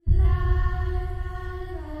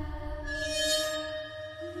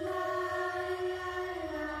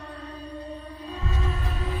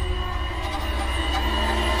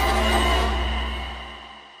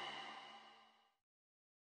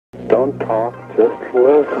Just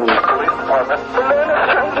listen.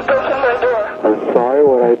 I'm sorry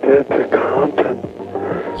what I did to Compton.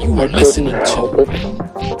 You are listening to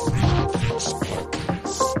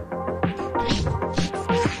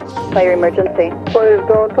Fire emergency. Please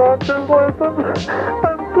don't talk, just listen.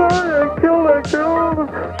 I'm sorry, I killed that girl.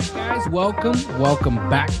 Guys, welcome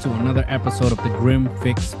back to another episode of the Grim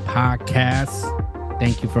Fix Podcast.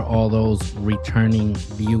 Thank you for all those returning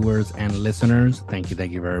viewers and listeners. Thank you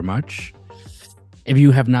very much. If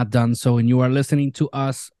you have not done so and you are listening to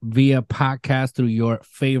us via podcast through your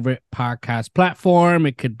favorite podcast platform,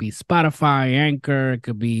 it could be Spotify, Anchor, it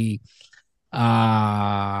could be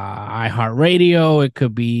iHeartRadio, it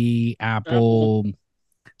could be Apple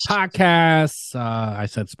Podcasts. I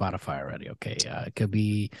said Spotify already. Okay. It could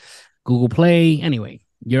be Google Play. Anyway,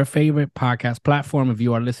 your favorite podcast platform. If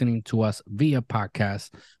you are listening to us via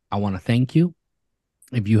podcast, I want to thank you.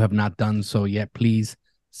 If you have not done so yet, please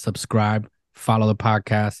subscribe, follow the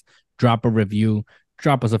podcast, drop a review,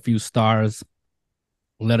 drop us a few stars.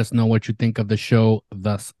 Let us know what you think of the show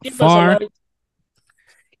thus far.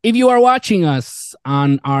 If you are watching us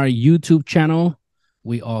on our YouTube channel,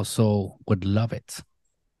 we also would love it.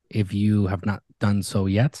 If you have not done so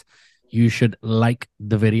yet, you should like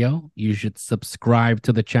the video. You should subscribe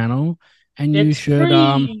to the channel, and you should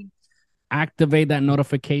activate that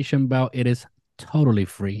notification bell. It is totally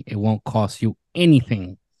free. It won't cost you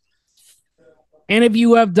anything. And if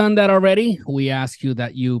you have done that already, we ask you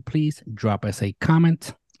that you please drop us a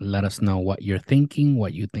comment. Let us know what you're thinking,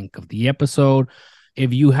 what you think of the episode.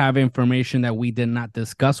 If you have information that we did not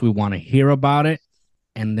discuss, we want to hear about it.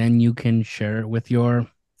 And then you can share it with your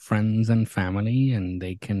friends and family, and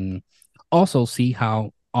they can also see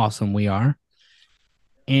how awesome we are.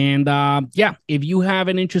 And if you have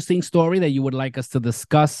an interesting story that you would like us to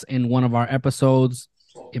discuss in one of our episodes,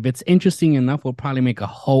 if it's interesting enough, we'll probably make a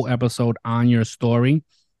whole episode on your story.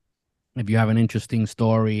 If you have an interesting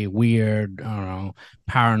story, weird, I don't know,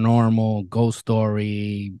 paranormal, ghost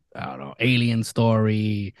story, I don't know, alien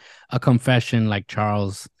story, a confession like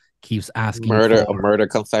Charles keeps asking a for. murder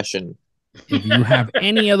confession. If you have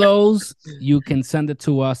any of those, you can send it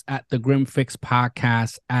to us at the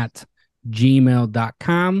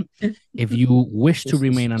grimfixpodcast@gmail.com. If you wish to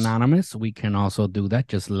remain anonymous, we can also do that.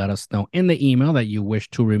 Just let us know in the email that you wish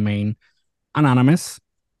to remain anonymous.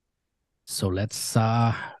 So let's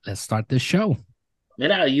start this show.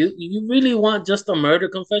 Mira, you really want just a murder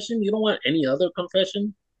confession? You don't want any other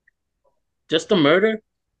confession? Just a murder?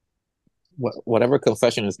 Whatever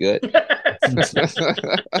confession is good.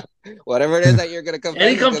 Whatever it is that you're gonna confess.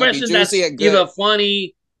 Any confession that's either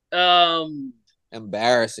funny,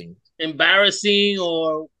 embarrassing,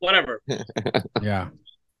 or whatever. Yeah.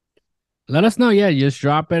 Let us know. Yeah, just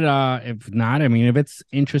drop it. If not, I mean, if it's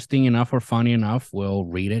interesting enough or funny enough, we'll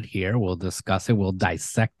read it here. We'll discuss it. We'll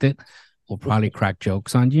dissect it. We'll probably crack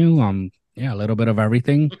jokes on you. A little bit of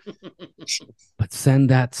everything. But send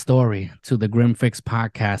that story to the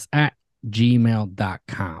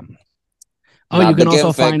grimfixpodcast@gmail.com. Oh, not you can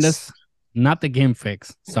also find us. Not the Gim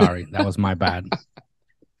Fix. Sorry, that was my bad.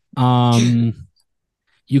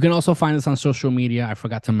 You can also find us on social media. I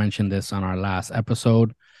forgot to mention this on our last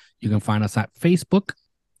episode. You can find us at Facebook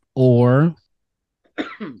or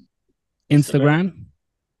Instagram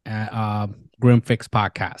at Grim Fix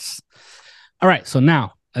Podcasts. All right, so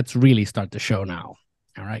now let's really start the show now.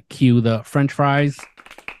 All right, cue the French fries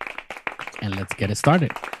and let's get it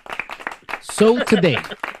started. So today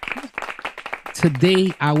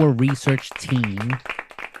our research team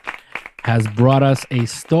has brought us a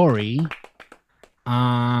story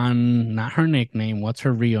on not her nickname. What's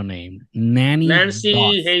her real name?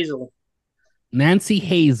 Nancy Hazel. Nancy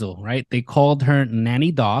Hazel, right? They called her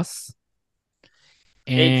Nanny Doss.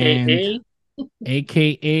 And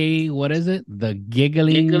AKA, what is it? The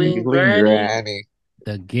Giggling Granny.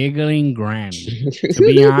 The Giggling Granny. To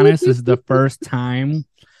be honest, this is the first time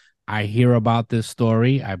I hear about this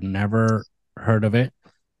story. I've never heard of it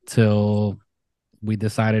till we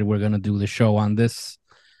decided we're going to do the show on this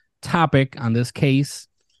topic, on this case,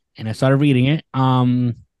 and I started reading it.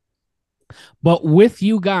 But with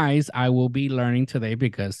you guys, I will be learning today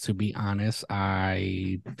because, to be honest,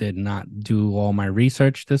 I did not do all my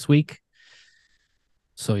research this week.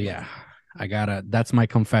 So yeah, that's my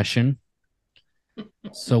confession.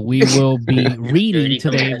 So we will be reading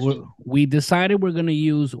today. We decided we're going to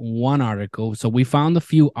use one article. So we found a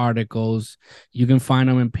few articles. You can find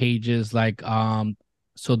them in pages like,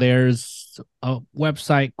 so there's a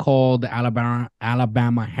website called the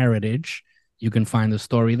Alabama Heritage. You can find the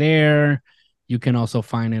story there. You can also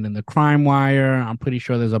find it in the Crime Wire. I'm pretty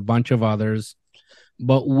sure there's a bunch of others.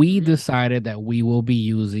 but we decided that we will be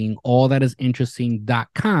using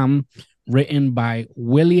allthatisinteresting.com, written by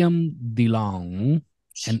William DeLong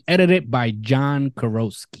and edited by John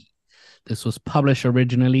Karowski. This was published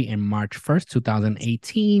originally in March 1st,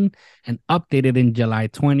 2018, and updated in July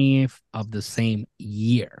 20th of the same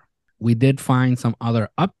year. We did find some other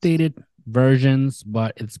updated versions,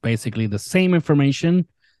 but it's basically the same information,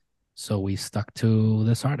 so we stuck to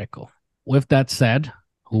this article. With that said,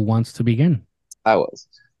 who wants to begin? I was.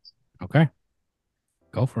 Okay.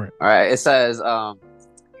 Go for it. All right. It says,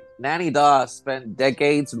 Nanny Dawes spent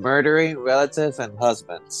decades murdering relatives and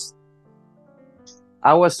husbands.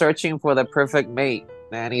 I was searching for the perfect mate,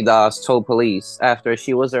 Nanny Dawes told police after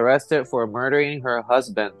she was arrested for murdering her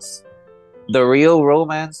husbands. The real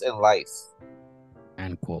romance in life.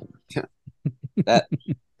 End quote. That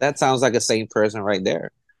sounds like a sane person right there.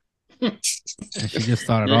 And she just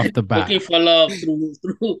started off the bat. Looking for love through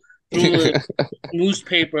a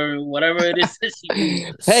newspaper, whatever it is that she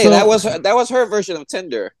used. Hey, So- that was her version of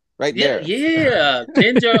Tinder right Yeah, there. yeah.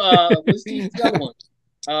 Tinder, what's the other one?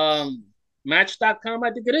 Match.com, I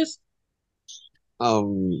think it is.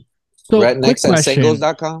 So, Rednecks quick and question.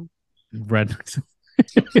 singles.com. Rednecks.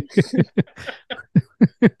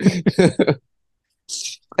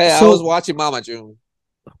 Hey, I So- was watching Mama June.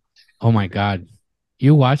 Oh my God.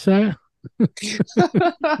 You watched that?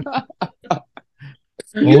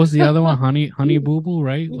 What was the other one? Honey Boo Boo,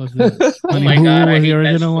 right? Was it Oh Honey my Boo God, Boo I was the hate that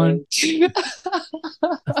original show.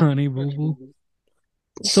 one? Honey Boo Boo.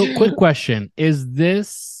 So, quick question. Is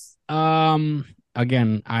this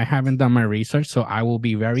again, I haven't done my research, so I will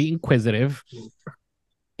be very inquisitive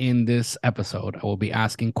in this episode. I will be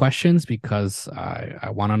asking questions because I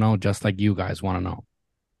want to know, just like you guys want to know.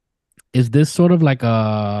 Is this sort of like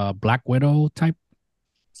a Black Widow type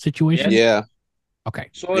situation? Yeah. Okay.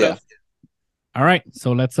 Sort Yeah. of. All right.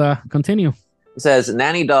 So let's continue. It says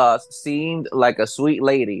Nanny Dawes seemed like a sweet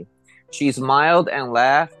lady. She smiled and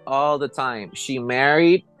laughed all the time. She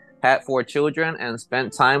married, had 4 children, and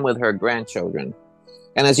spent time with her grandchildren.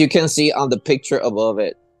 And as you can see on the picture above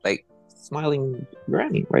it, like smiling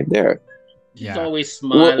granny right there. She's Yeah. always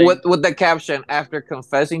smiling. With the caption, after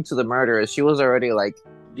confessing to the murderers, she was already like,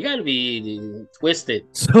 You gotta be twisted.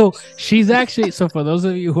 So she's actually, so for those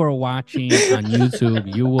of you who are watching on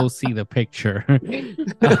YouTube, you will see the picture.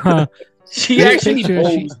 She This actually picture,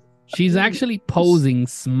 posed. she's actually posing,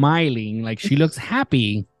 smiling, like she looks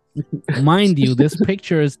happy. Mind you, this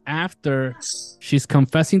picture is after she's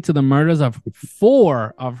confessing to the murders of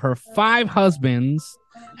 4 of her 5 husbands,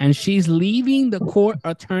 and she's leaving the court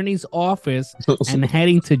attorney's office and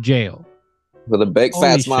heading to jail. with a big Holy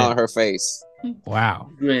fat smile shit. on her face. Wow.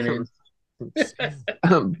 Grinning.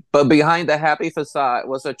 But behind the happy facade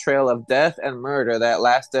was a trail of death and murder that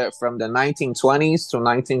lasted from the 1920s to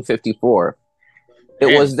 1954.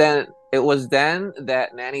 It was then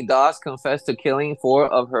that Nanny Dawes confessed to killing 4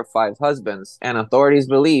 of her 5 husbands, and authorities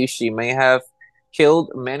believe she may have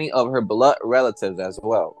killed many of her blood relatives as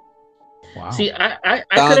well. Wow. See, I Dun,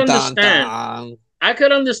 could dun, understand. dun. I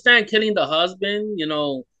could understand killing the husband,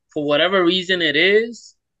 for whatever reason it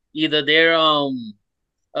is. Either they're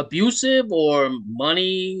abusive or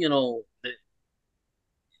money,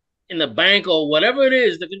 in the bank or whatever it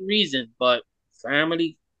is, the good reason. But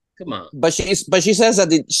family, come on. But she says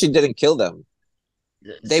that she didn't kill them.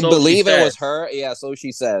 They So believe she it was says. her. Yeah, so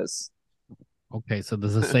she says. Okay, so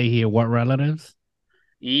does it say here what relatives?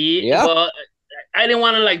 Yeah, but I didn't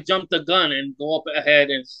want to jump the gun and go up ahead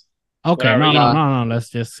and. Okay, Whatever, no. Let's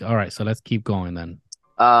just, all right, so let's keep going then.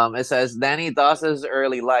 It says Nanny Dawes'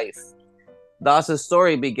 early life. Dawes'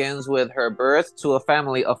 story begins with her birth to a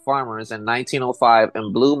family of farmers in 1905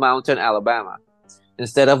 in Blue Mountain, Alabama.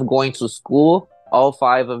 Instead of going to school, all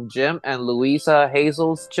 5 of Jim and Louisa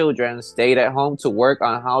Hazel's children stayed at home to work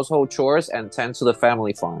on household chores and tend to the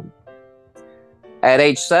family farm. At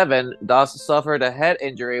age 7, Dawes suffered a head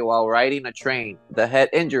injury while riding a train. The head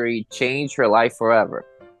injury changed her life forever.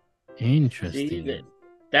 Interesting. See,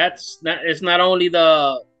 that's not. It's not only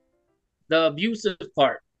the abusive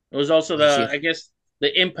part. It was also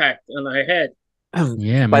the impact on her head.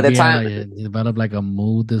 Yeah, By the maybe time- I developed like a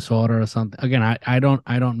mood disorder or something. Again, I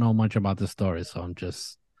don't know much about the story, so I'm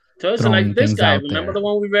just So it's throwing like this things guy. out Remember there. the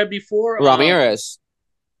one we read before? Ramirez.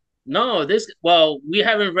 No, we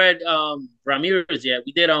haven't read Ramirez yet.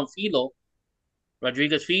 We did Filo,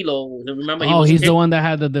 Rodriguez Filo. Remember he's the kicked- one that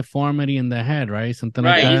had the deformity in the head, right? Something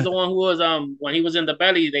right. like He's that. the one who was when he was in the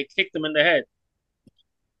belly, they kicked him in the head,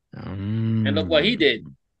 and look what he did.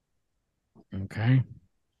 Okay.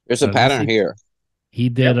 There's So a this pattern is- here. He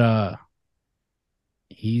did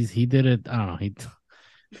he did it, I don't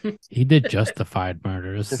know. He did justified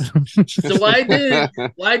murders. So why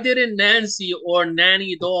didn't Nancy or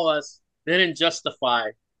Nanny Dawes didn't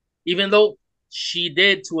justify, even though she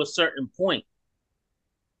did to a certain point?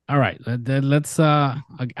 All right, let's. I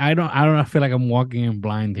don't feel like I'm walking in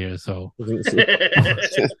blind here, so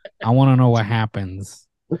I want to know what happens.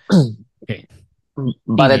 Okay.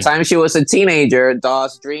 By the Teenage. time she was a teenager,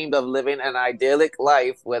 Dawes dreamed of living an idyllic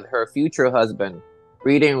life with her future husband,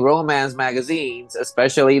 reading romance magazines,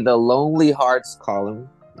 especially the Lonely Hearts column.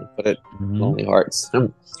 Put it, Mhm. Lonely Hearts.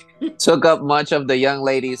 Took up much of the young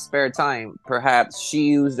lady's spare time. Perhaps she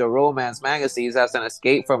used the romance magazines as an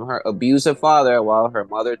escape from her abusive father while her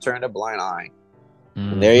mother turned a blind eye.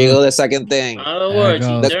 And there you Mhm. go, the second thing. In other There words,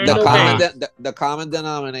 he goes The, turned the, common, away. the common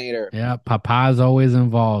denominator. Yeah, Papa's always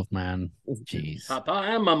involved, man. Jeez. Papa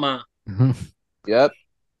and Mama. Yep.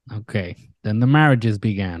 Okay. Then the marriages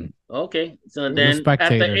began. Okay, so The then at the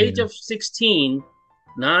spectator age here. of 16,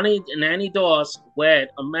 Nanny Dawes wed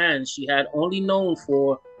a man she had only known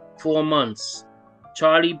for 4 months,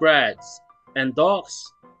 Charlie Braggs, and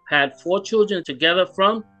Dawes had 4 children together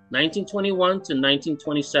from 1921 to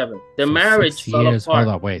 1927. The So marriage 6 fell years. apart.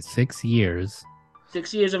 Hold up, wait. 6 years.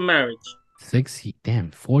 6 years of marriage.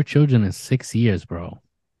 Damn, 4 children in 6 years, bro.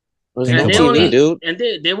 It was Think no And they about TV, only that. dude. and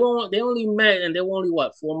they only met and they were only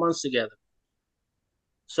what 4 months together.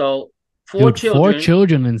 So 4 Dude, 4 children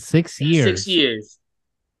children in 6 in 6 years. years.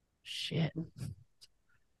 Shit.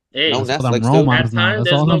 Hey, No That's all them Netflix, dude. romance at now. time That's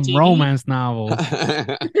there's all no them TV. romance novels.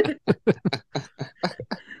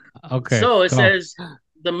 Okay, So it go. says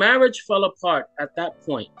the marriage fell apart at that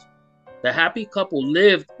point. The happy couple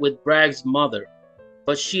lived with Bragg's mother,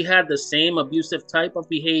 but she had the same abusive type of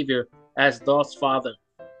behavior as Dawes' father.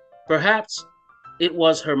 Perhaps it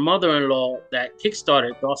was her mother-in-law that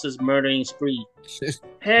kickstarted Dawes' murdering spree.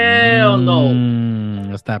 Hell no.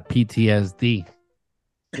 That's that PTSD.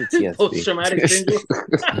 PTSD. Post-traumatic syndrome.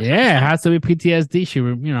 Yeah, it has to be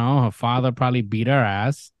PTSD. Her father probably beat her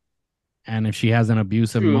ass. And if she has an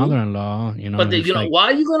abusive True. mother-in-law, But it's like why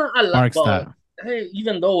are you gonna allow? sparks Well, that. hey,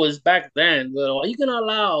 even though it's back then, why are you gonna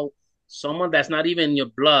allow someone that's not even in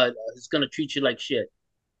your blood is gonna treat you like shit?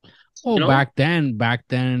 Well, You know? back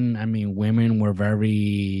then, I mean, women were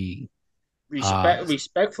very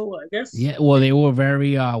Respectful, I guess. yeah. Well, they were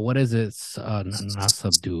very what is it? Not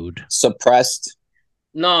subdued. Suppressed.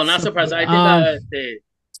 No, not surprised. I think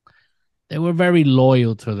they were very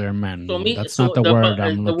loyal to their men. That's not the word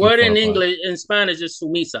I'm the looking word for. in but English in Spanish is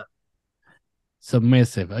sumisa.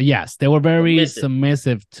 submissive. Yes, they were very Submissive.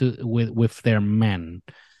 submissive to with their men.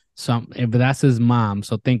 If that's his mom,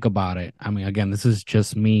 so think about it. I mean, again, this is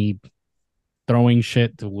just me throwing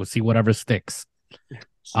shit to see whatever sticks.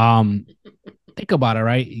 Think about it,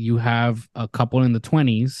 right? You have a couple in the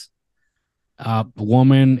 20s. The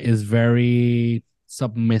woman is very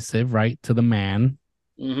submissive, right, to the man.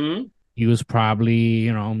 Mm-hmm. He was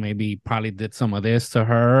probably, maybe probably did some of this to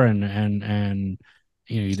her, and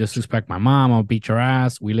you disrespect my mom, I'll beat your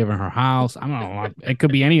ass. We live in her house. I don't know. It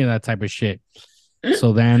could be any of that type of shit.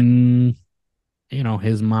 So then,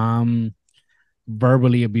 his mom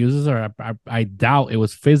verbally abuses her. I doubt it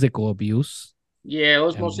was physical abuse. Yeah, it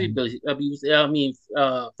was mostly abuse. I mean,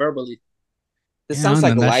 verbally. This sounds And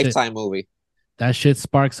like then a that shit, Lifetime movie. that shit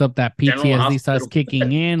sparks up that General PTSD starts Hospital.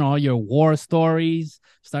 kicking in. All your war stories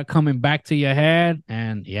start coming back to your head,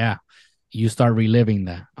 and yeah, you start reliving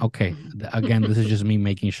that. Okay, again, this is just me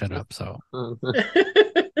making shit up. So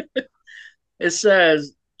It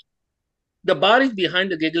says the bodies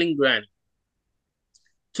behind the giggling granny.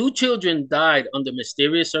 2 children died under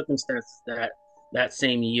mysterious circumstances that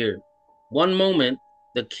same year. One moment,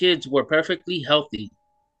 the kids were perfectly healthy,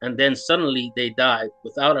 and then suddenly they died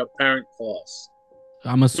without apparent cause.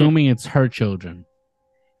 I'm assuming it's her children.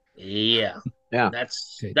 Yeah, Yeah.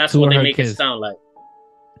 that's Okay, what two of they her make kids. it sound like.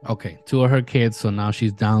 Okay, 2 of her kids. So now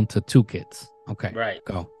she's down to 2 kids. Okay, Right.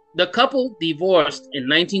 go. The couple divorced in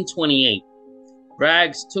 1928.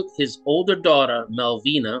 Braggs took his older daughter,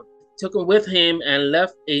 Melvina, took her with him and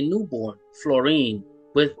left a newborn, Florine,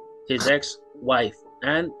 with his ex-wife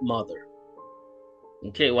and mother.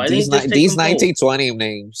 Okay, why didn't he just take These them both? 1920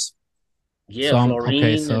 names? Yeah, So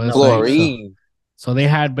Florine so and it's Melvina. Florine. So they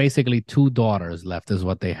had basically 2 daughters left, is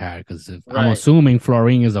what they had. Because I'm Right. assuming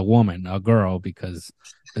Florine is a woman, a girl, because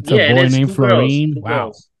it's Yeah, a it boy is named 2 girls. Florine. 2 Wow.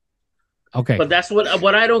 girls. Okay. But that's what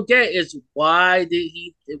I don't get is why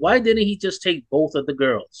didn't he just take both of the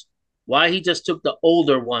girls? Why he just took the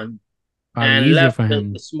older one Probably and easier left for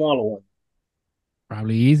him. the smaller one?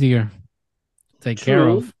 Probably easier to take care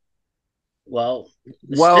True. of. Well,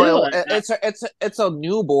 Well, still, it's a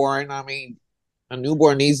newborn. I mean, a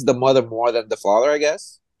newborn needs the mother more than the father, I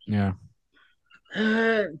guess. Yeah.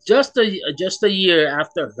 Just a year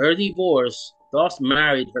after her divorce, Doss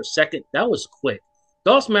married her second. That was quick.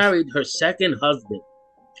 Doss married her second husband.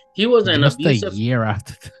 He was an Just a abusive. year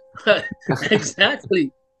after.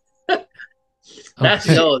 Exactly. Okay.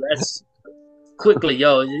 That's quickly,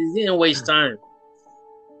 yo. He didn't waste time.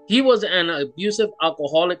 He was an abusive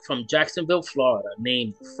alcoholic from Jacksonville, Florida,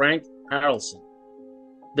 named Frank Harrelson.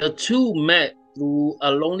 The two met through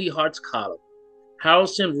a Lonely Hearts column.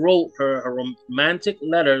 Harrelson wrote her romantic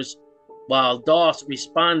letters while Doss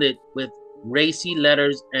responded with racy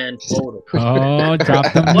letters and photos. Oh,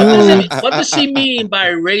 drop them What does nudes. what does she mean by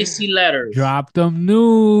racy letters? Drop them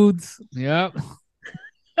nudes. Yep.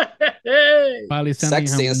 Hey. Probably sending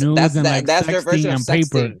him Sexting. nudes and like That's their sexting version of and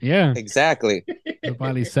paper. sexting. Yeah. Exactly. They're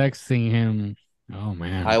probably sexting him. Oh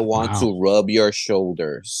man. I want to rub your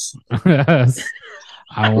shoulders.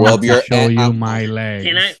 I want Rub to your show you my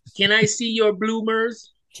legs. Can I see your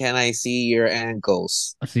bloomers? Can I see your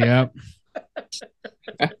ankles? Yep.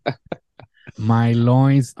 My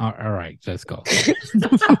loins are all right. Let's go.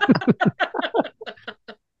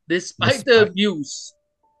 Despite the abuse,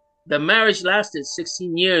 the marriage lasted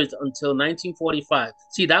 16 years until 1945.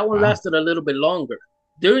 See, that one Wow. lasted a little bit longer.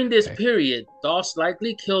 During this Okay. period, Doss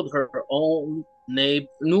likely killed her own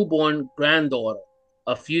newborn granddaughter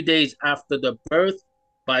a few days after the birth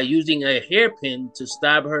by using a hairpin to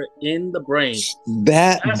stab her in the brain.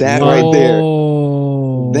 That That's right there.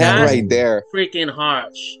 Oh. That That's right there. freaking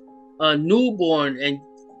harsh. A newborn, and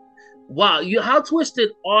wow, how twisted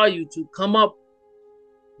are you to come up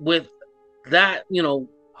with that?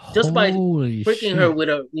 Just by Holy pricking shit. her with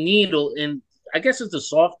a needle in, I guess it's the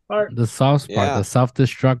soft part. The soft part, Yeah. the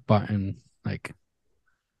self-destruct button. Like,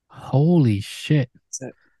 holy shit.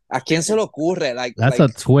 ¿A quién se le ocurre? That's a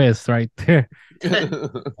twist right there.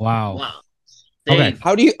 Wow. Wow. Okay.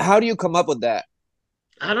 How do you come up with that?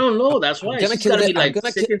 I don't know. That's why she's gotta be like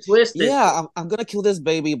sick and twisted. Yeah, I'm gonna kill this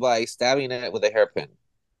baby by stabbing it with a hairpin.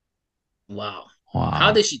 Wow. Wow.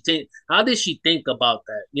 How did she think? How did she think about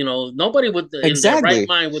that? Nobody would in their Exactly. right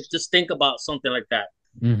mind would just think about something like that.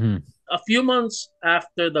 Mm-hmm. A few months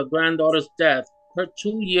after the granddaughter's death, her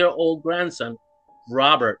 2-year-old grandson,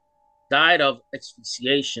 Robert, died of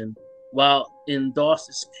asphyxiation while in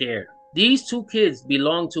Doss's care. These two kids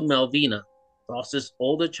belonged to Melvina, Doss's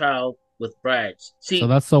older child with Braggs. See, So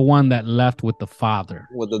that's the one that left with the father.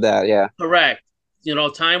 With the dad, yeah. correct.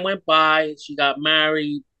 Time went by. She got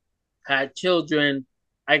married, had children.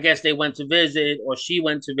 I guess they went to visit, or she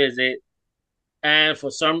went to visit. And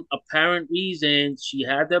for some apparent reason, she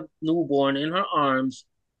had the newborn in her arms,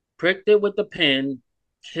 pricked it with the pin,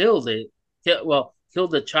 killed it.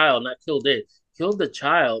 Killed the child, not killed it. Killed the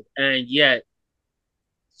child, and yet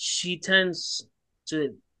she tends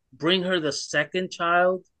to bring her the second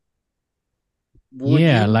child.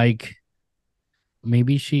 Yeah, like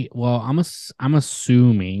maybe I'm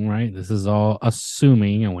assuming, right? This is all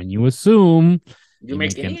assuming, and when you assume, you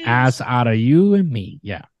make an ass out of you and me.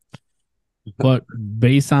 Yeah. But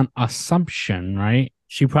based on assumption, right?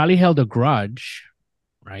 She probably held a grudge,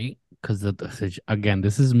 right? Because again,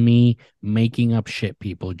 this is me making up shit,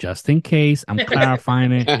 people. Just in case, I'm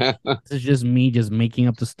clarifying it. This is just me just making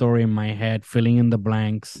up the story in my head, filling in the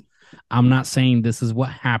blanks. I'm not saying this is what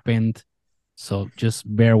happened, so just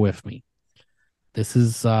bear with me. This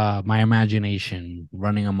is my imagination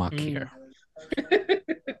running amok here.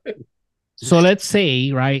 So let's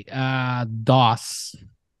say, right, Doss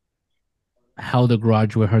held a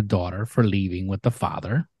grudge with her daughter for leaving with the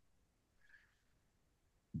father.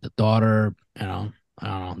 The daughter, I don't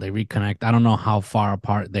know, they reconnect. I don't know how far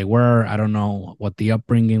apart they were. I don't know what the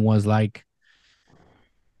upbringing was like.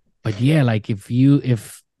 But yeah, like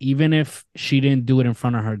even if she didn't do it in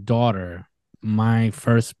front of her daughter, my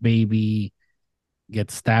first baby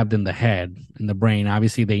gets stabbed in the head, in the brain.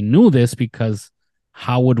 Obviously, they knew this because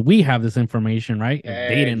how would we have this information, right? If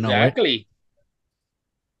they didn't know it. Exactly.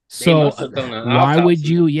 So why would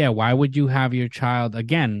you have your child,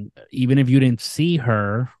 again, even if you didn't see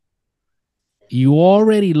her, you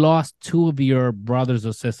already lost two of your brothers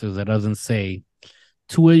or sisters. It doesn't say.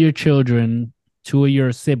 Two of your children, two of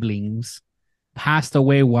your siblings passed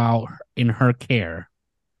away while in her care.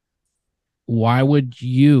 Why would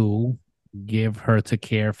you give her to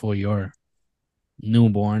care for your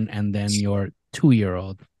newborn and then your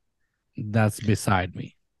 2-year-old? That's beside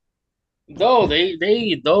me. Though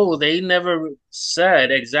they never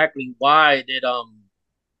said exactly why did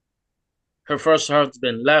her first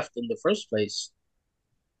husband left in the first place.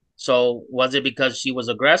 So was it because she was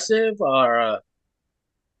aggressive, or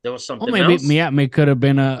there was something else? It could have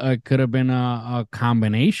been a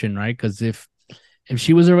combination, right? Because if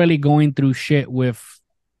she was already going through shit with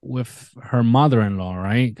with her mother-in-law,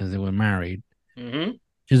 right? Because they were married. Mm-hmm.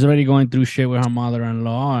 She's already going through shit with her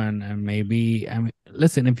mother-in-law, and maybe, I mean,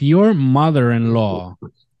 listen, if your mother-in-law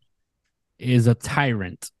is a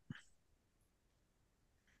tyrant,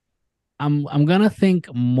 I'm gonna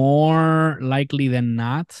think more likely than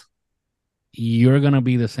not, you're gonna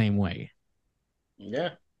be the same way.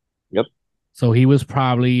 Yeah. Yep. So he was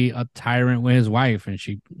probably a tyrant with his wife, and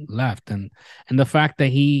she left, and the fact that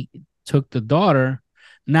he took the daughter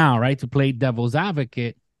now, right, to play devil's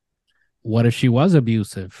advocate. What if she was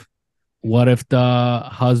abusive? What if the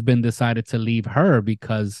husband decided to leave her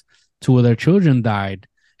because two of their children died,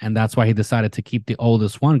 and that's why he decided to keep the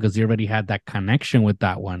oldest one because he already had that connection with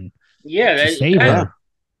that one Yeah, to save her?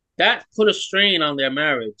 that put a strain on their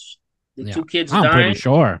marriage. The Yeah, two kids I'm dying. pretty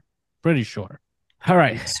sure. Pretty sure. All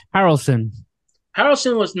right, Harrelson.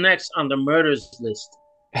 Harrelson was next on the murders list,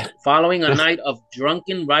 following a night of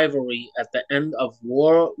drunken rivalry at the end of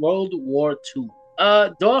World War II.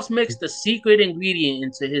 Doss mixed a secret ingredient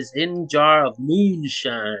into his hidden jar of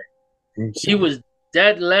moonshine. He was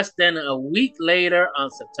dead less than a week later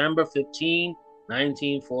on September 15,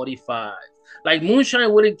 1945. Like,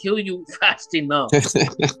 moonshine wouldn't kill you fast enough.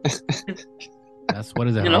 That's what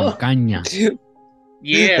is it? You know? Roncaña.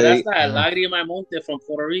 Yeah, that's that Yeah. Lágrima Monte from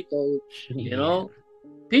Puerto Rico. You Yeah. know?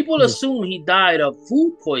 People assume he died of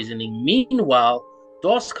food poisoning. Meanwhile,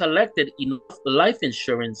 Doss collected enough life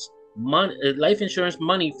insurance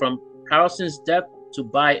money from Harrison's death to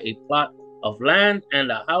buy a plot of land and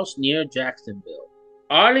a house near Jacksonville.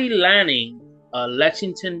 Arlie Lanning,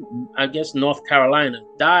 Lexington, I guess North Carolina,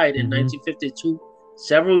 died in 1952,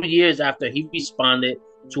 several years after he responded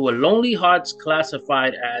to a Lonely Hearts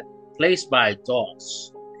classified ad placed by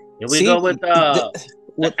Doss. Here we go with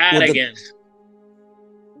the ad again.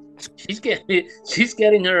 She's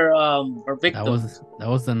getting her victim. That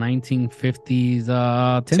was the 1950s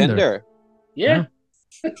Tinder. Yeah.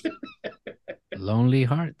 Lonely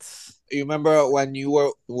Hearts. You remember when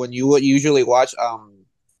you would usually watch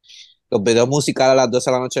los videos musicales a las 12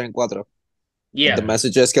 de la noche en 4? Yeah. The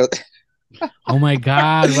messages que Oh my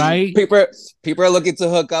God, right? people are looking to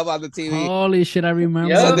hook up on the TV. Holy shit, I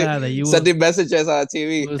remember that you sending messages on the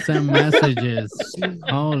TV. would send messages.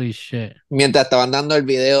 Holy shit. Mientras estaban dando el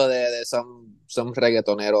video de some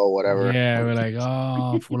reggaetonero or whatever. Yeah, we're like,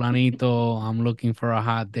 oh, fulanito, I'm looking for a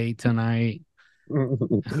hot date tonight.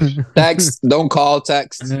 Text, don't call,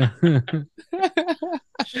 text.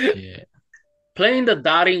 Shit. Playing the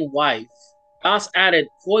doting wife, Doss added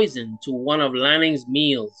poison to one of Lanning's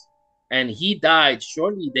meals, and he died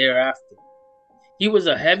shortly thereafter. He was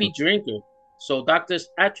a heavy drinker, so doctors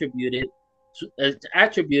attributed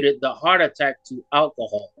the heart attack to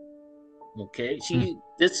alcohol. Okay,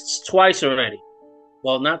 this is twice already.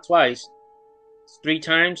 Well, not twice, 3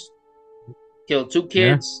 times. Killed 2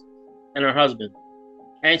 kids and her husband,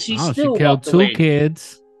 and she still killed walked away. 2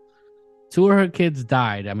 kids. 2 of her kids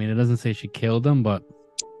died. I mean, it doesn't say she killed them, but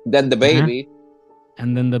then the baby,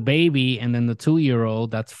 and then the baby, and then the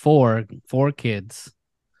 2-year-old. That's 4 kids.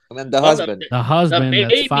 And then the husband. The husband,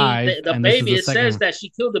 baby, that's 5. The baby, it says that she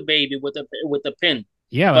killed the baby with a pin.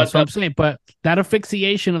 Yeah, that's what I'm saying. But that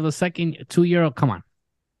asphyxiation of the second 2-year-old, come on.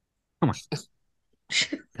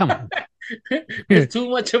 It's too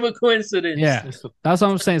much of a coincidence. Yeah, that's what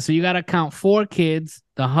I'm saying. So you got to count 4 kids,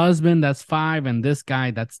 the husband, that's 5, and this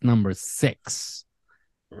guy, that's number 6.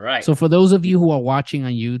 Right. So for those of you who are watching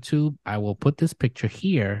on YouTube, I will put this picture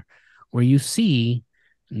here where you see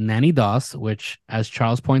Nanny Doss, which, as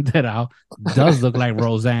Charles pointed out, does look like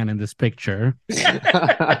Roseanne in this picture.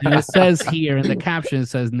 And it says here in the caption, it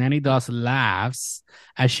says Nanny Doss laughs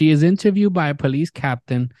as she is interviewed by a police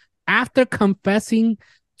captain after confessing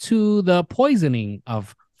to the poisoning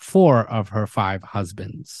of 4 of her 5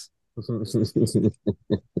 husbands.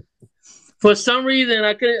 For some reason,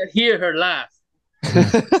 I could hear her laugh.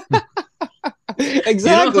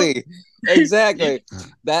 Exactly. Exactly.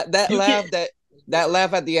 That laugh that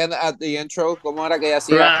laugh at the end at the intro, como era que ella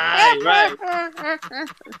hacía. Right.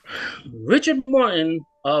 Richard Morton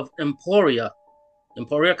of Emporia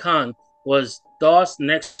Con, was Doss'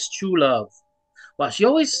 next true love. Well, she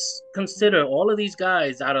always considered all of these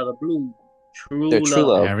guys out of the blue true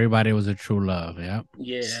love. Everybody was a true love. Yeah.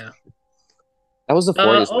 Yeah. That was the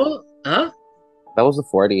 40s. Huh? That was the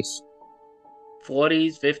 40s.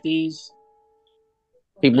 40s, 50s.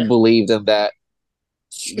 People believed in that.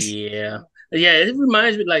 Yeah. Yeah, it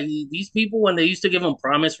reminds me, like, these people, when they used to give them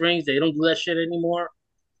promise rings, they don't do that shit anymore.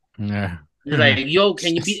 Yeah. It's like, yo,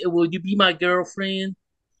 will you be my girlfriend?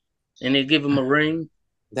 And they give them a ring.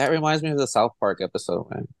 That reminds me of the South Park episode,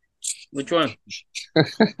 man. Which one?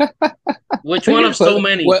 Which one of so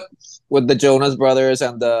many? What with the Jonas Brothers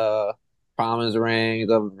and the promise ring,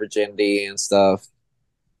 the virginity and stuff,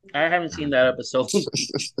 I haven't seen that episode.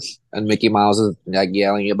 and Mickey Mouse is like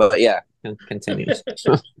yelling, but yeah, continues.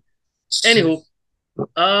 Anywho,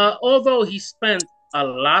 although he spent a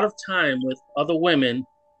lot of time with other women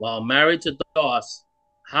while married to Doss,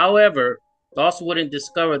 however, Doss wouldn't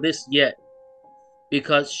discover this yet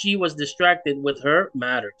because she was distracted with her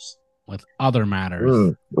matters. With other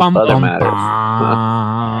matters. Other matters.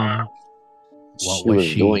 Bum. What was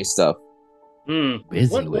she doing stuff?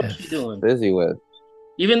 Busy what with? was she doing? Busy with.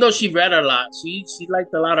 Even though she read a lot, she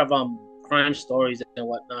liked a lot of crime stories and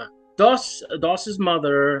whatnot. Doss's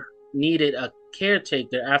mother needed a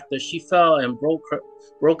caretaker after she fell and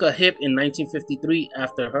broke a hip in 1953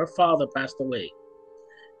 after her father passed away.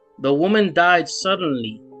 The woman died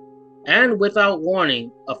suddenly and without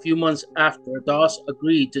warning a few months after Doss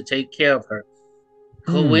agreed to take care of her.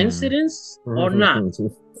 Coincidence or not?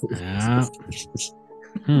 Yeah.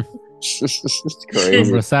 Crazy.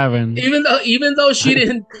 Number 7. Even though she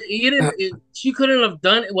didn't, she couldn't have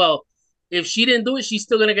done it. Well, if she didn't do it, she's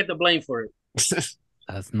still gonna get the blame for it.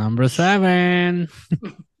 That's number 7.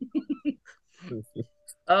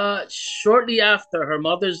 Shortly after her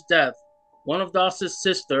mother's death, one of Doss's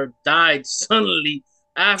sister died suddenly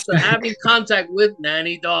after having contact with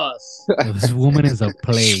Nanny Doss. This woman is a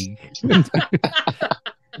plague.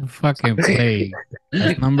 Fucking plague.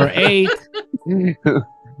 That's number 8.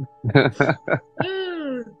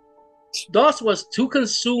 Doss was too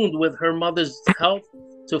consumed with her mother's health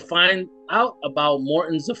to find out about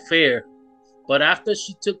Morton's affair. But after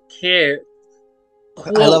she took care,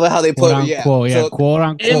 quote, I love it how they put quote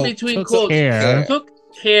unquote, in between quotes, care. took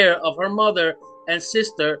care of her mother and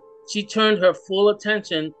sister, she turned her full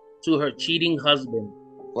attention to her cheating husband.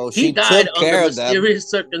 Well, He died under mysterious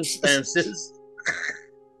circumstances.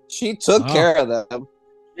 She took care of them.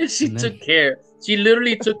 She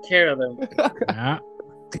literally took care of them. Yeah.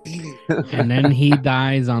 And then he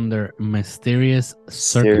dies under mysterious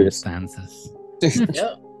circumstances.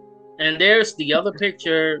 Yep. And there's the other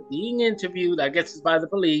picture being interviewed, I guess it's by the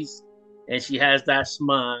police, and she has that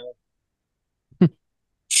smile.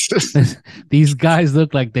 These guys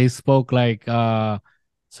look like they spoke like, so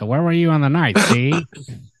where were you on the night, see?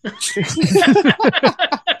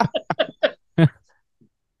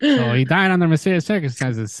 So he died under mysterious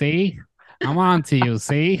circumstances, see? I'm on to you,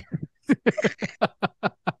 see?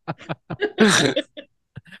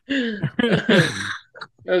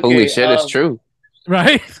 Holy shit, it's true.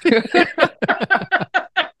 Right?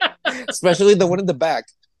 Especially the one in the back.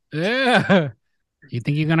 Yeah. You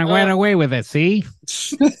think you're gonna get away with it, see?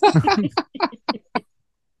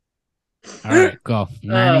 All right, go.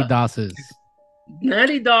 Nanny Doss's.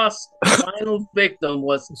 Nanny Doss' final victim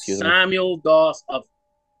was Samuel Doss of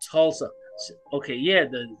Tulsa. Okay, yeah,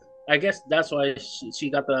 I guess that's why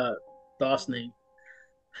she got the Doss name.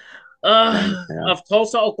 Of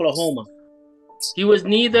Tulsa, Oklahoma. He was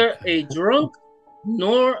neither a drunk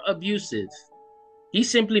nor abusive. He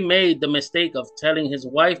simply made the mistake of telling his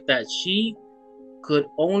wife that she could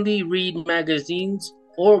only read magazines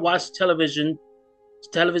or watch television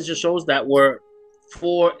shows that were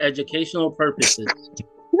for educational purposes.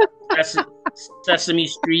 Sesame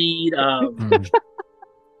Street,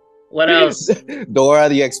 what else? Dora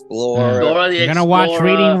the Explorer. You're gonna watch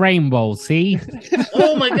Reading Rainbow, see?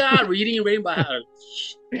 Oh my God, Reading Rainbow.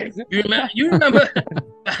 You remember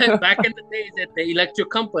back in the days at the electric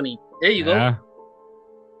company? There you go.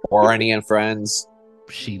 Barney and Friends.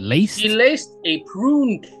 She laced a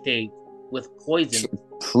prune cake with poison.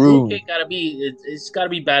 Prune cake gotta be. It's gotta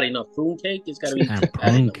be bad enough. Prune cake. It's gotta be.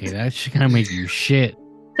 Prune cake. That shit gonna make you shit.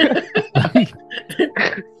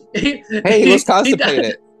 Hey, he was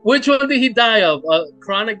constipated. Which one did he die of?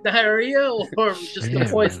 Chronic diarrhea or just the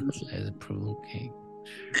poison? It's a prune cake.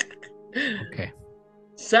 Okay.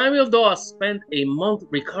 Samuel Doss spent a month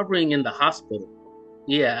recovering in the hospital.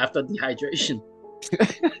 Yeah, after dehydration.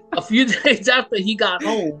 A few days after he got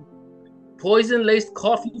home, poison-laced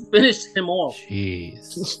coffee finished him off.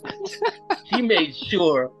 Jeez. She made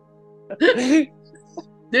sure.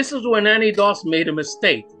 This is when Nanny Doss made a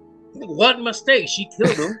mistake. What mistake? She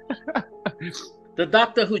killed him. The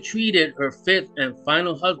doctor who treated her fifth and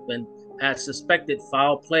final husband had suspected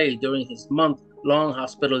foul play during his month-long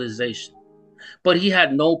hospitalization, but he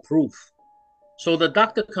had no proof. So the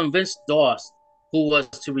doctor convinced Doss, who was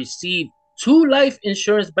to receive 2 life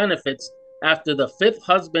insurance benefits after the fifth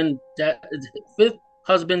husband's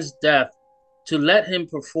death, to let him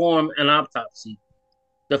perform an autopsy.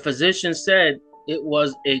 The physician said it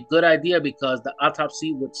was a good idea because the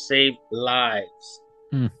autopsy would save lives.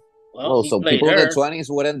 Well, Oh, he so played people in their her. 20s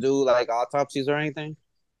wouldn't do like autopsies or anything?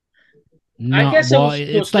 I No, guess it well, was to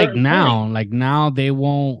a it's like certain now. point. Like now they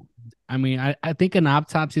won't. I mean, I think an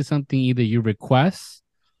autopsy is something either you request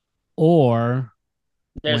or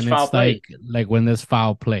There's when foul it's play. like when there's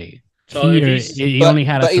foul play. So if Here, he's he But only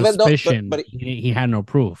had a but even though suspicion. He had no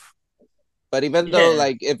proof. but even though yeah,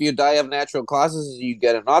 like if you die of natural causes, you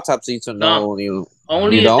get an autopsy to no, know you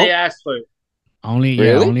only if they don't ask for it. Only, yeah,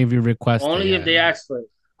 really. only if you request it. Only if Yeah. they ask for it.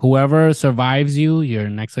 Whoever survives you, your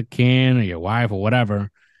next of kin or your wife or whatever,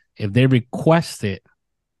 if they request it,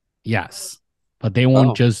 yes. But they won't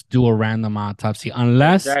Oh, just do a random autopsy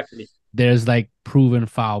unless Exactly. there's like proven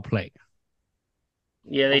foul play.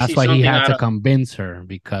 Yeah, they That's see why he something had out to of. convince her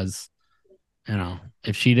because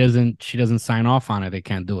if she doesn't sign off on it, they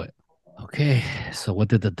can't do it. Okay, so what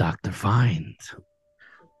did the doctor find?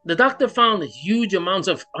 The doctor found huge amounts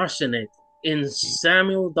of arsenic in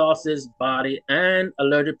Samuel Doss's body and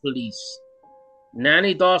alerted police.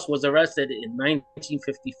 Nanny Doss was arrested in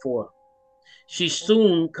 1954. She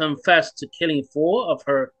soon confessed to killing 4 of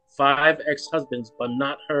her 5 ex-husbands, but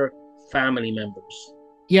not her family members.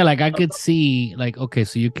 Yeah, like I could see, like, okay,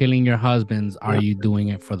 so you're killing your husbands. Are you doing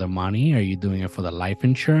it for the money? Are you doing it for the life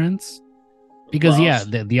insurance? Because Well,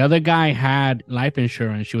 yeah, the other guy had life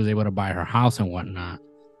insurance. She was able to buy her house and whatnot.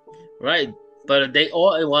 right. But they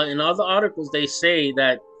all well in other articles they say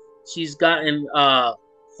that she's gotten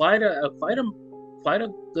quite a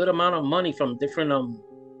good amount of money from different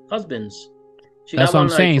husbands. She That's got what I'm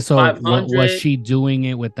one like saying. for So what was 500. she doing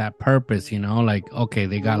it with that purpose? Like, okay,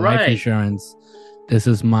 they got life Right. insurance. This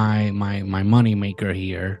is my money maker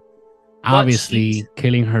here. But she Obviously,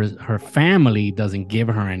 killing her family doesn't give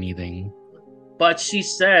her anything. but she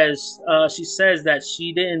says that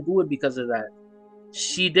she didn't do it because of that.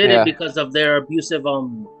 She did it yeah. because of their abusive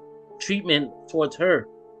treatment towards her,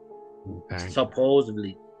 Okay.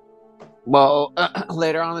 supposedly. Well,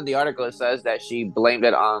 later on in the article, it says that she blamed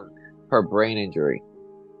it on her brain injury.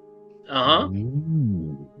 Uh-huh.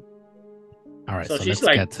 Mm. All right, So so she's let's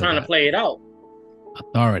like get to trying to that. play it out.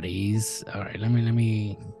 Authorities. All right, let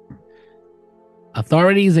me.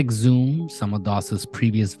 Authorities exhumed some of Doss's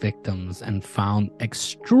previous victims and found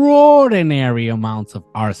extraordinary amounts of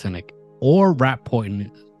arsenic or rat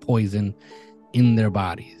poison in their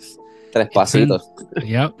bodies. Tres pasitos.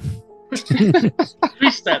 Yep.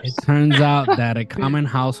 3 steps. It turns out that a common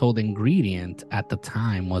household ingredient at the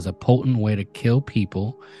time was a potent way to kill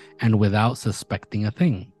people and without suspecting a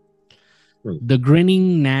thing. The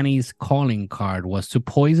grinning nanny's calling card was to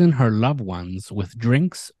poison her loved ones with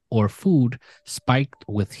drinks or food spiked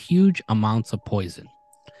with huge amounts of poison.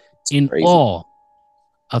 In Crazy. all,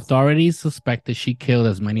 authorities suspected she killed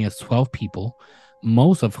as many as 12 people,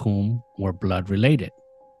 most of whom were blood related.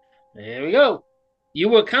 There we go. You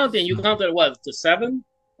were counting. You counted what? To 7?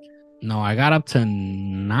 No, I got up to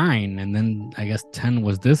 9, and then I guess 10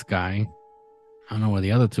 was this guy. I don't know where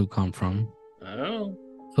the other 2 come from. I don't know.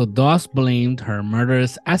 So Doss blamed her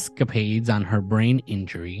murderous escapades on her brain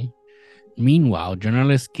injury. Meanwhile,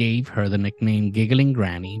 journalists gave her the nickname Giggling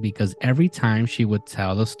Granny because every time she would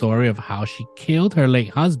tell the story of how she killed her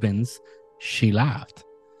late husbands, she laughed.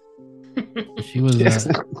 She was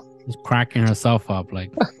cracking herself up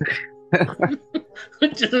like.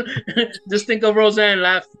 just think of Roseanne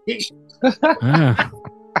laughing.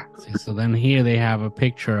 See, so then here they have a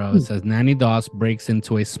picture of it says Nanny Doss breaks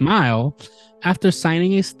into a smile after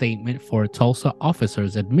signing a statement for Tulsa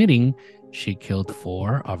officers admitting she killed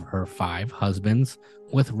 4 of her 5 husbands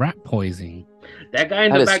with rat poisoning. That guy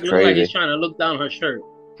in That the is back looks like he's crazy. trying to look down her shirt.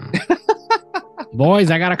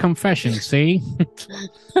 Boys, I got a confession. See?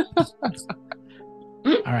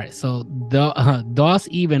 All right. So Doss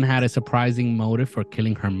even had a surprising motive for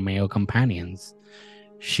killing her male companions.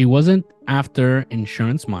 She wasn't after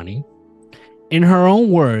insurance money. In her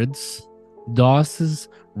own words, Doss's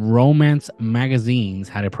romance magazines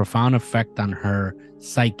had a profound effect on her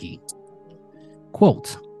psyche.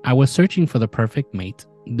 Quote, I was searching for the perfect mate,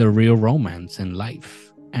 the real romance in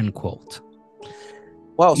life. End quote.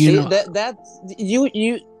 Well, see that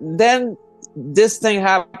you then this thing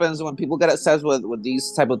happens when people get obsessed with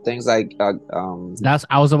these type of things like that's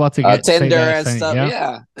I was about to get Tinder that and stuff.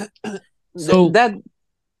 Yeah.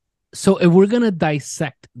 So if we're gonna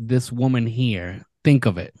dissect this woman here, think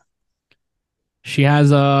of it. She has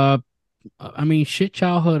shit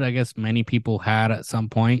childhood. I guess many people had at some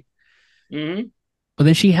point. Mm-hmm. But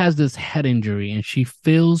then she has this head injury, and she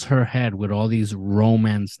fills her head with all these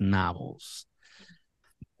romance novels.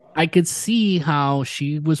 I could see how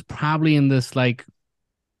she was probably in this like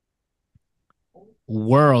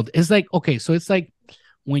world. It's like, okay, so it's like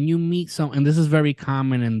when you meet some, and this is very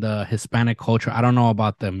common in the Hispanic culture. I don't know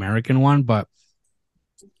about the American one, but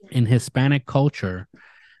in Hispanic culture,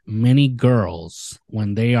 many girls,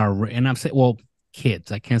 when they are, and I'm saying, well,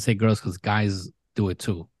 kids, I can't say girls because guys do it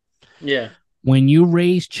too. Yeah. When you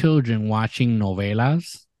raise children watching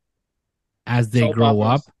novelas, as they Soap grow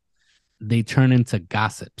operas. up, they turn into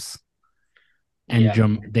gossips. And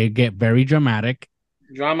Yeah. they get very dramatic,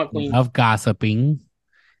 Drama queen. love gossiping,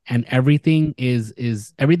 and everything is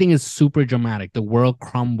super dramatic. The world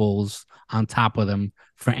crumbles on top of them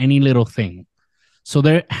for any little thing. So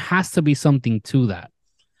there has to be something to that.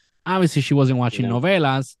 Obviously, she wasn't watching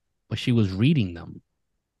novelas, but she was reading them.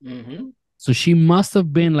 Mm-hmm. So she must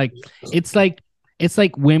have been like, it's like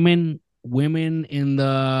women in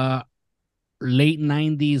the late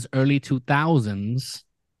 90s, early 2000s.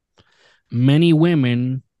 Many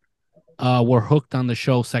women were hooked on the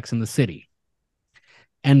show Sex and the City.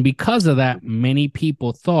 And because of that, many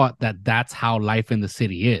people thought that that's how life in the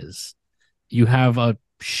city is. You have a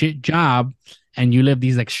shit job and you live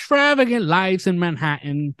these extravagant lives in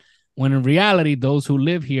Manhattan, when in reality, those who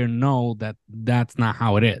live here know that that's not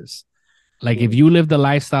how it is. Like, if you live the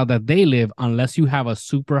lifestyle that they live, unless you have a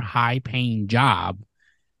super high paying job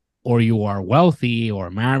or you are wealthy or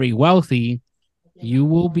marry wealthy, you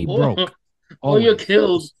will be broke. Or you're Always.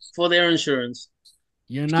 killed for their insurance.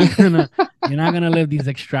 You're not gonna live these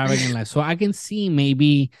extravagant lives. So I can see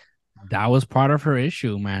maybe that was part of her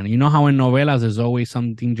issue, man. You know how in novelas there's always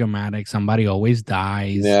something dramatic. Somebody always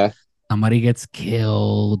dies. Yeah. Somebody gets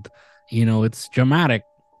killed. You know, it's dramatic.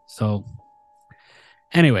 So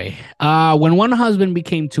anyway, when one husband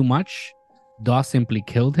became too much, Dawes simply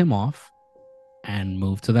killed him off and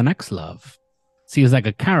moved to the next love. See, it's like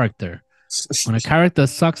a character. When a character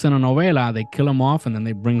sucks in a novela, they kill him off and then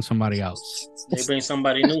they bring somebody else. They bring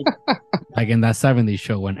somebody new. Like in that 70s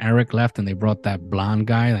show when Eric left and they brought that blonde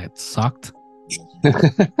guy that sucked.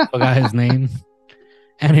 Forgot his name.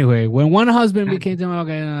 Anyway, when one husband became too much,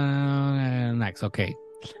 next. Okay.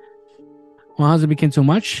 When husband became too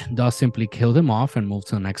much, Dawes simply killed him off and moved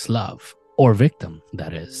to the next love. Or victim,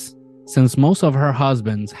 that is. Since most of her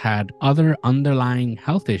husbands had other underlying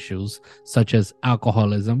health issues, such as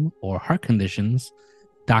alcoholism or heart conditions,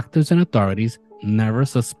 doctors and authorities never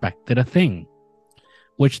suspected a thing.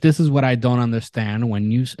 Which, this is what I don't understand.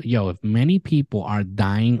 When if many people are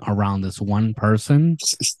dying around this one person,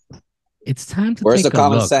 it's time to Where's take the a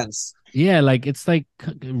common look. sense? Yeah, like, it's like,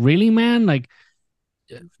 really, man? Like,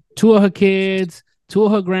 2 of her kids, 2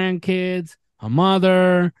 of her grandkids, her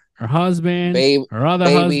mother, her husband, her other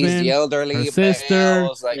babies, husband, the elderly, her sister,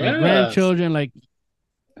 males, like, her grandchildren. Like,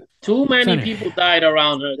 too many people died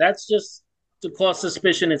around her. That's just to cause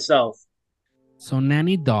suspicion itself. So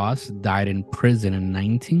Nanny Dawes died in prison in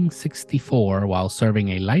 1964 while serving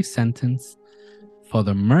a life sentence for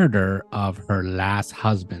the murder of her last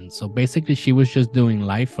husband. So basically, she was just doing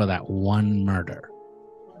life for that one murder,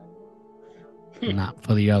 not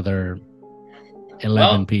for the other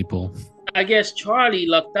 11 people. I guess Charlie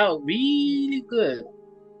lucked out really good.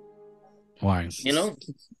 Why? You know?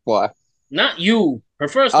 Why? Not you. Her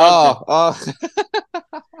first husband.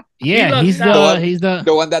 Yeah, he's the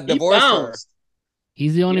one that divorced her.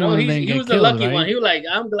 He's the only one that didn't get was killed, the lucky right? one. He was like,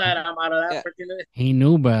 I'm glad I'm out of that freaking. He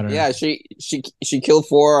knew better. Yeah, she killed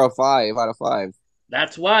 4 or 5 out of 5.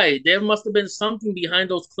 That's why there must have been something behind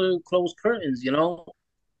those closed curtains, you know.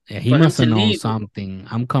 Yeah, he must have known something.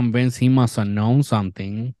 I'm convinced he must have known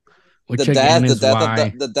something. Which the again death, is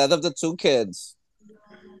why the death of the 2 kids.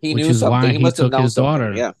 He which knew is something. why He must have took known his daughter.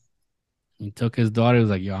 something. Yeah. He took his daughter. He was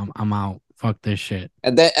like, "Yo, I'm out. Fuck this shit."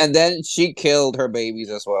 And then she killed her babies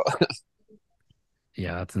as well.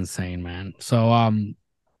 Yeah, that's insane, man. So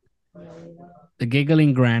the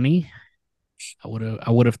giggling granny, I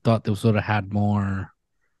would have thought this would have had more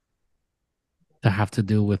to have to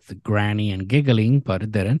do with the granny and giggling, but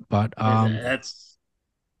it didn't. But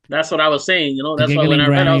that's what I was saying, you know. The that's why when I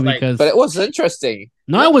read, I was like, but it was interesting.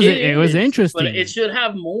 No, it was interesting. But it should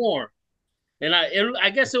have more. And I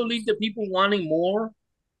guess it'll lead to people wanting more.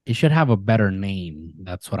 It should have a better name.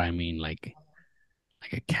 That's what I mean, like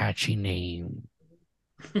a catchy name.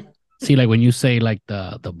 See, like when you say like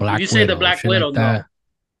the Black Widow. You say the Black Widow, like that. no.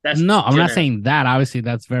 That's no, I'm generic. not saying that. Obviously,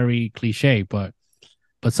 that's very cliche, but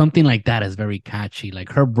something like that is very catchy.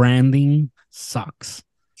 Like her branding sucks.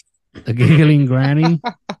 The giggling granny,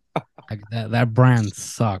 like that brand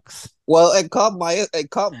sucks. Well, it caught my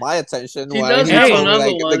attention. She does have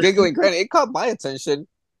another one. The giggling granny. It caught my attention.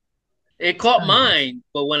 It caught mine,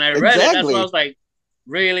 but when I read it, that's when I was like,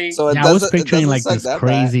 really? So I was picturing like this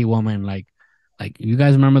crazy woman, like you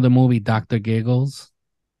guys remember the movie Dr. Giggles?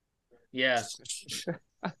 Yeah.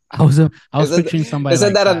 I was Isn't picturing somebody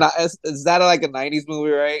isn't like that that. is that like a 90s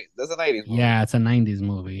movie, right? That's a 90s movie. Yeah, it's a 90s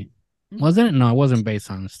movie. Wasn't it? No, it wasn't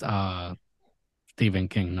based on Stephen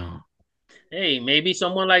King, no. Hey, maybe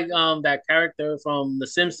someone like that character from The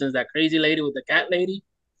Simpsons, that crazy lady with the cat lady.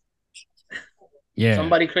 Yeah.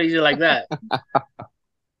 Somebody crazy like that.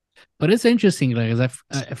 But it's interesting, like, 'cause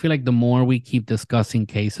I feel like the more we keep discussing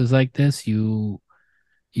cases like this, you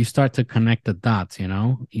start to connect the dots, you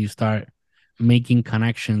know? You start making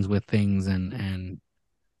connections with things and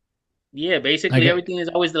Yeah, like basically everything is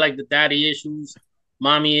always like the daddy issues,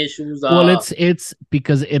 mommy issues. well, it's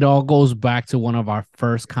because it all goes back to one of our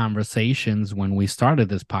first conversations when we started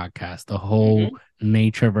this podcast, the whole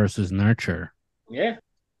nature versus nurture. Yeah.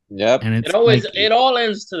 Yep. And it's It all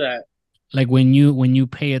ends to that. like when you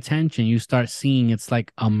pay attention, you start seeing it's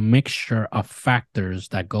like a mixture of factors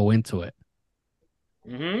that go into it.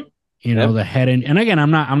 Mm-hmm. You know, the head and again, I'm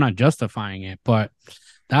not justifying it, but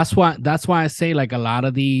that's why I say like a lot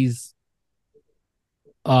of these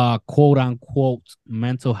quote unquote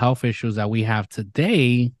mental health issues that we have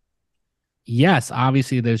today, yes,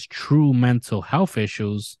 obviously there's true mental health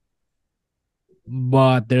issues,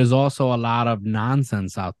 but there's also a lot of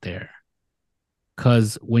nonsense out there.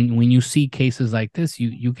 Because when you see cases like this,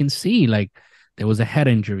 you can see like there was a head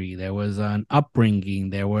injury, there was an upbringing,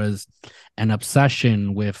 there was an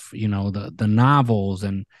obsession with the novels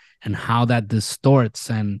and how that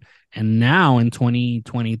distorts and now in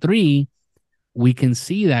 2023 we can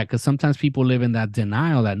see that because sometimes people live in that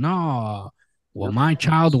denial that no, what my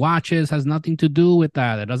child watches has nothing to do with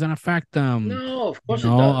that. It doesn't affect them. No, of course it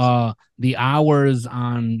does. The hours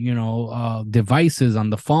on, devices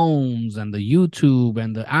on the phones and the YouTube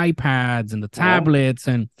and the iPads and the tablets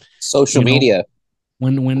and social media.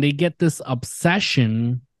 When they get this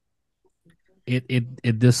obsession,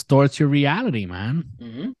 it distorts your reality, man.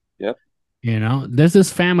 Mm-hmm. Yep. There's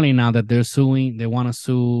this family now that they want to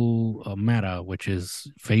sue Meta, which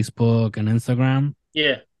is Facebook and Instagram.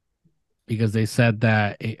 Yeah. Because they said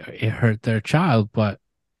that it hurt their child. But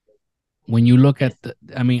when you look at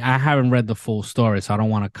I haven't read the full story, so I don't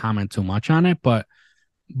want to comment too much on it. But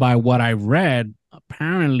by what I read,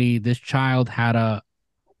 apparently this child had an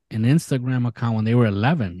Instagram account when they were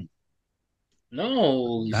 11.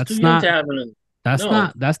 No, he's too That's young not to have an.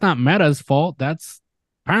 that's not Meta's fault. That's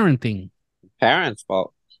parenting. Parents'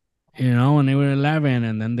 fault. When they were 11,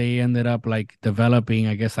 and then they ended up like developing,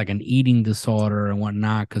 I guess, like an eating disorder and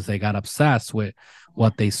whatnot because they got obsessed with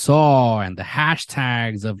what they saw and the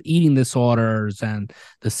hashtags of eating disorders and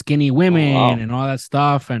the skinny women and all that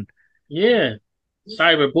stuff. And yeah,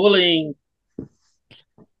 cyberbullying.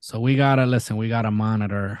 so we gotta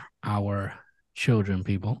monitor our children,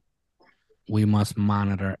 people. We must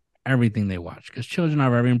monitor everything they watch because children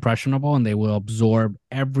are very impressionable and they will absorb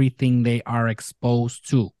everything they are exposed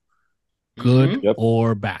to. Good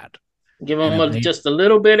or bad. Give them just a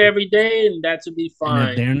little bit every day, and that should be fine. And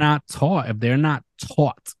if they're not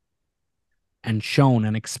taught and shown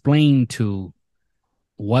and explained to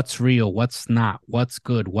what's real, what's not, what's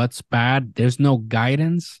good, what's bad, there's no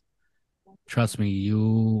guidance. Trust me,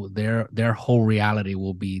 their whole reality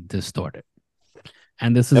will be distorted.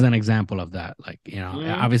 And this is an example of that. Like,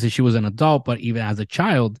 obviously she was an adult, but even as a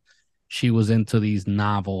child, she was into these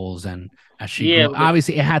novels, and as she grew,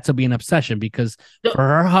 obviously it had to be an obsession because for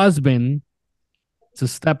her husband to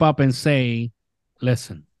step up and say,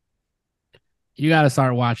 listen, you got to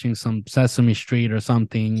start watching some Sesame Street or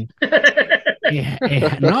something.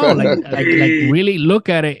 No, like really look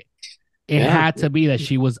at it. It had to be that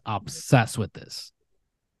she was obsessed with this.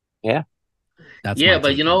 Yeah. That's but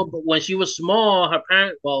but when she was small, her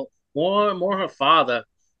parents, more her father,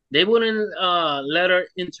 they wouldn't let her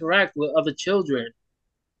interact with other children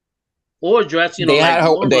or dress,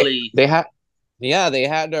 normally. They had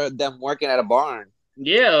them working at a barn.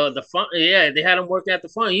 Yeah, they had them working at the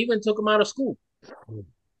farm. He even took them out of school.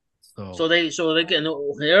 So they can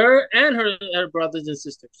her and her brothers and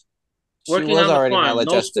sisters working on the farm,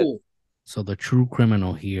 no school. So the true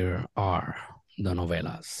criminal here are the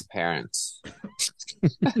novelas. Parents.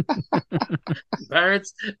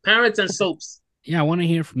 Parents and soaps. Yeah, I want to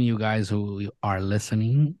hear from you guys who are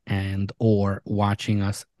listening and or watching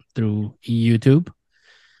us through YouTube.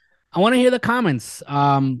 I want to hear the comments.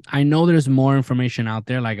 I know there's more information out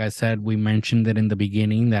there. Like I said, we mentioned it in the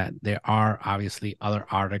beginning that there are obviously other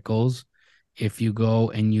articles. If you go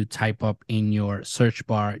and you type up in your search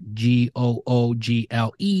bar google.com,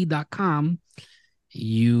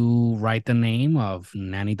 you write the name of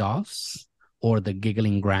Nanny Doss or the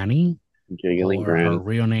Giggling Granny. Giggling Granny. Her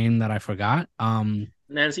real name that I forgot.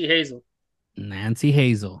 Nancy Hazel. Nancy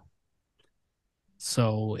Hazel.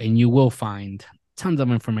 So, and you will find tons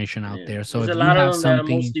of information out there. So there's if a you lot of have them that are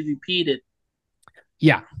something, mostly repeated.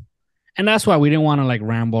 yeah, and that's why we didn't want to like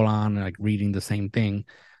ramble on like reading the same thing.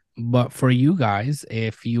 But for you guys,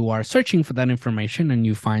 if you are searching for that information and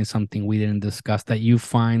you find something we didn't discuss that you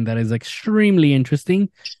find that is extremely interesting,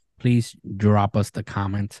 please drop us the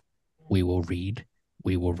comment. We will read,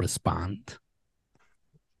 we will respond.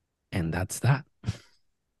 And that's that.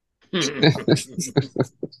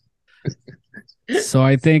 So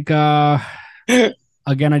I think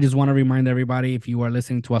again, I just want to remind everybody, if you are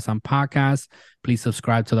listening to us on podcasts, please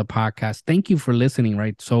subscribe to the podcast. Thank you for listening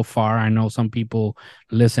right so far. I know some people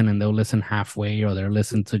listen and they'll listen halfway, or they'll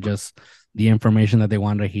listen to just the information that they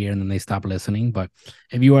want to hear and then they stop listening. But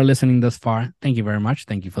if you are listening this far, thank you very much.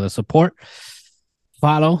 Thank you for the support.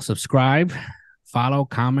 Follow, subscribe,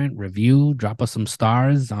 comment, review, drop us some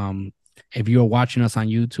stars. If you are watching us on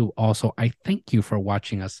YouTube, also, I thank you for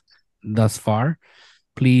watching us thus far.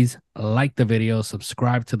 Please like the video,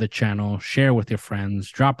 subscribe to the channel, share with your friends,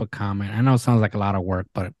 drop a comment. I know it sounds like a lot of work,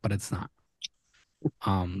 but it's not.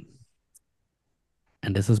 And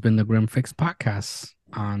this has been the Grim Fix Podcast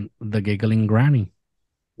on the Giggling Granny.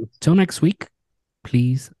 Till next week,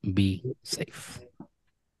 please be safe.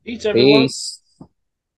 Peace, everyone. Peace.